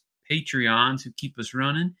glorious Patreons who keep us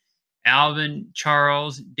running. Alvin,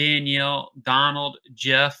 Charles, Danielle, Donald,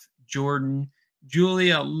 Jeff, Jordan,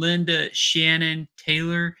 Julia, Linda, Shannon,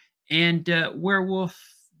 Taylor, and Werewolf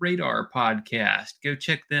Radar podcast. Go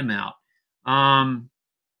check them out.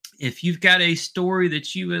 If you've got a story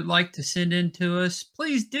that you would like to send in to us,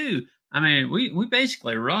 please do. I mean, we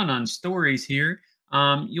basically run on stories here.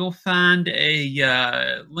 You'll find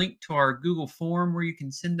a link to our Google form where you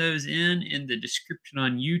can send those in the description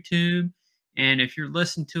on YouTube. And if you're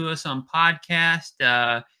listening to us on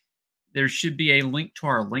podcast, there should be a link to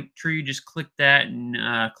our link tree. Just click that and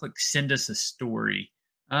click send us a story.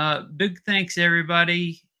 Big thanks,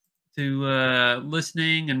 everybody, to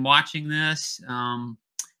listening and watching this.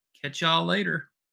 Catch y'all later.